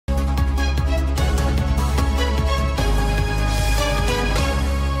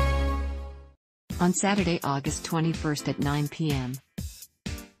on Saturday, August 21st at 9 p.m.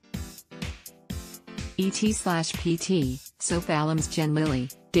 ET/PT, Soap Alums Gen Lilley,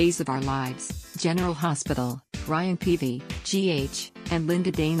 Days of Our Lives, General Hospital, Ryan Paevey, GH, and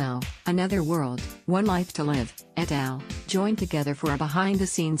Linda Dano, Another World, One Life to Live, et al., joined together for a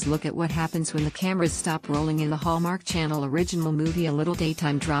behind-the-scenes look at what happens when the cameras stop rolling in the Hallmark Channel original movie, a little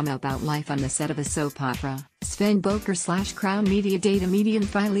daytime drama about life on the set of a soap opera. Sven Boker / Crown Media Data Medium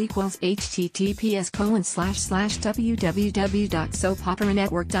File equals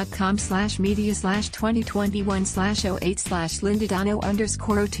https://www.soapoperaNetwork.com/media/2021/08/Linda Dano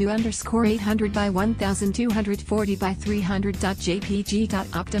 _02_800 by 1240 by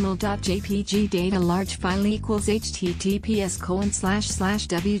 300.jpg.optimal.jpg Data large file equals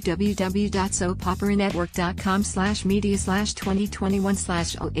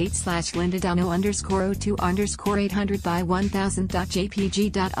https://www.soapoperaNetwork.com/media/2021/08/Linda Dano _02_800 by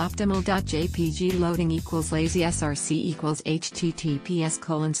 1000.jpg.optimal.jpg loading equals lazy src equals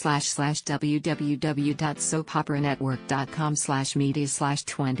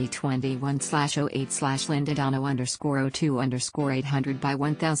https://www.soapoperaNetwork.com/media/2021/08/Linda Dano _02_800 by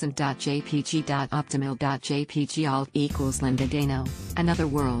 1000.jpg.optimal.jpg alt equals Linda Dano, Another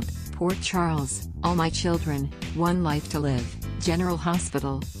World, Port Charles, All My Children, One Life to Live, General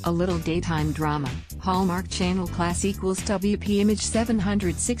Hospital, A Little Daytime Drama, Hallmark Channel Class equals WP Image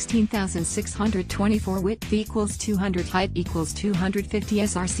 716624 Width equals 200 Height equals 250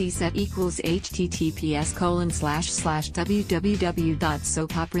 SRC Set equals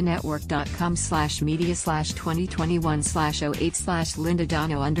https://www.soapoperaNetwork.com/media/2021/08/Linda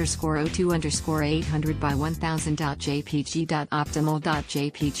Dano _02_800 by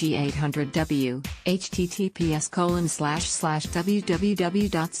 1000.jpg.optimal.jpg 800w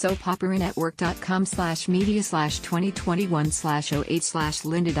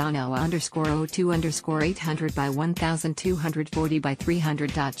https://www.soapoperaNetwork.com/media/2021/08/Linda Dano _02_800 by 1240 by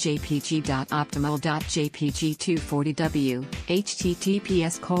 300.jpg.optimal.jpg 240w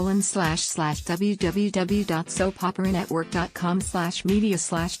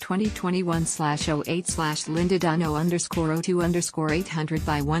https://www.soapoperaNetwork.com/media/2021/08/Linda Dano _02_800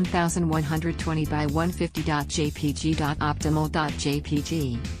 by 1120 by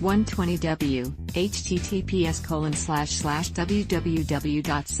 150.jpg.optimal.jpg 120w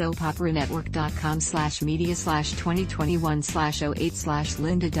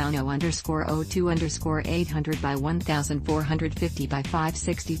https://www.soapoperaNetwork.com/media/2021/08/Linda Dano _02_800 by 1450 by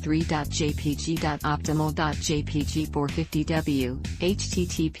 563.jpg.optimal.jpg 450w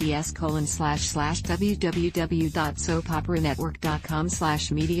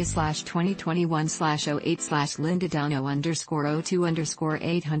https://www.soapoperaNetwork.com/media/2021/08/Linda Dano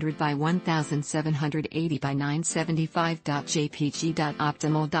 _02_800 by 1780 by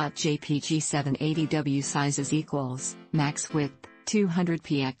 975.jpg.optimal.jpg 780w sizes equals max width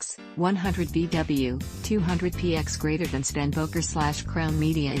 200px, 100vw, 200px greater than Sven Boker / Crown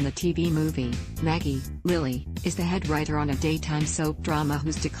Media in the TV movie. Maggie, Lilley, is the head writer on a daytime soap drama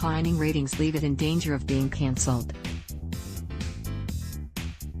whose declining ratings leave it in danger of being cancelled.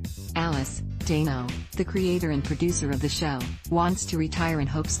 Alice, Dano, the creator and producer of the show, wants to retire and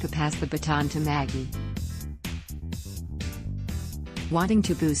hopes to pass the baton to Maggie. Wanting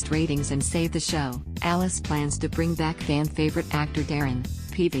to boost ratings and save the show, Alice plans to bring back fan-favorite actor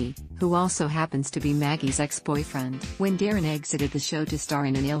Paevey, who also happens to be Maggie's ex-boyfriend. When Darren exited the show to star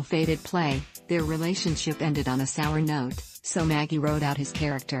in an ill-fated play, their relationship ended on a sour note, so Maggie wrote out his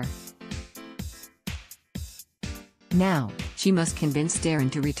character. Now, she must convince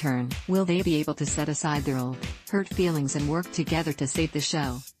Darren to return. Will they be able to set aside their old, hurt feelings and work together to save the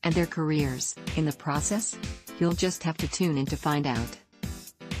show, and their careers, in the process? You'll just have to tune in to find out.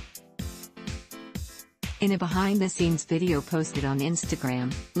 In a behind-the-scenes video posted on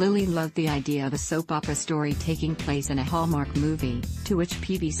Instagram, Lilley loved the idea of a soap opera story taking place in a Hallmark movie, to which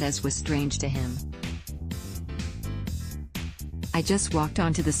Paevey says was strange to him. I just walked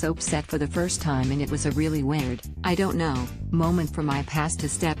onto the soap set for the first time and it was a really weird, I don't know, moment for my past to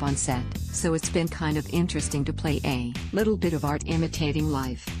step on set, so it's been kind of interesting to play a little bit of art imitating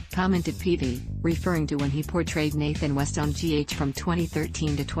life, commented Paevey, referring to when he portrayed Nathan West on GH from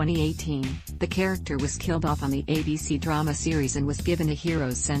 2013 to 2018. The character was killed off on the ABC drama series and was given a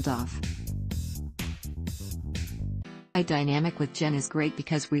hero's send-off. My dynamic with Jen is great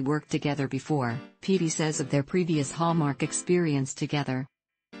because we worked together before, Paevey says of their previous Hallmark experience together.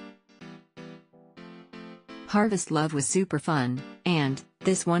 Harvest Love was super fun, and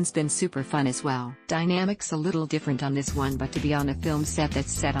this one's been super fun as well. Dynamic's a little different on this one, but to be on a film set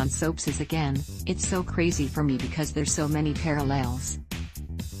that's set on soaps is again, it's so crazy for me because there's so many parallels.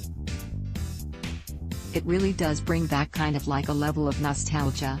 It really does bring back kind of like a level of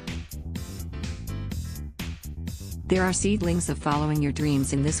nostalgia. There are seedlings of following your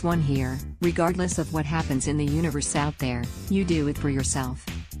dreams in this one here. Regardless of what happens in the universe out there, you do it for yourself.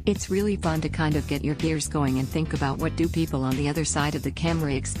 It's really fun to kind of get your gears going and think about what do people on the other side of the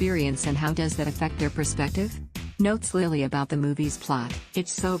camera experience and how does that affect their perspective? Notes Lilley about the movie's plot.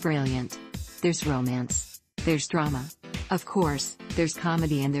 It's so brilliant. There's romance. There's drama. Of course, there's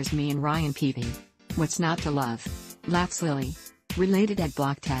comedy, and there's me and Ryan Paevey. What's not to love? Laughs Lilley. Related at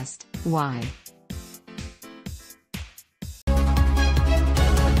Block Test. Why?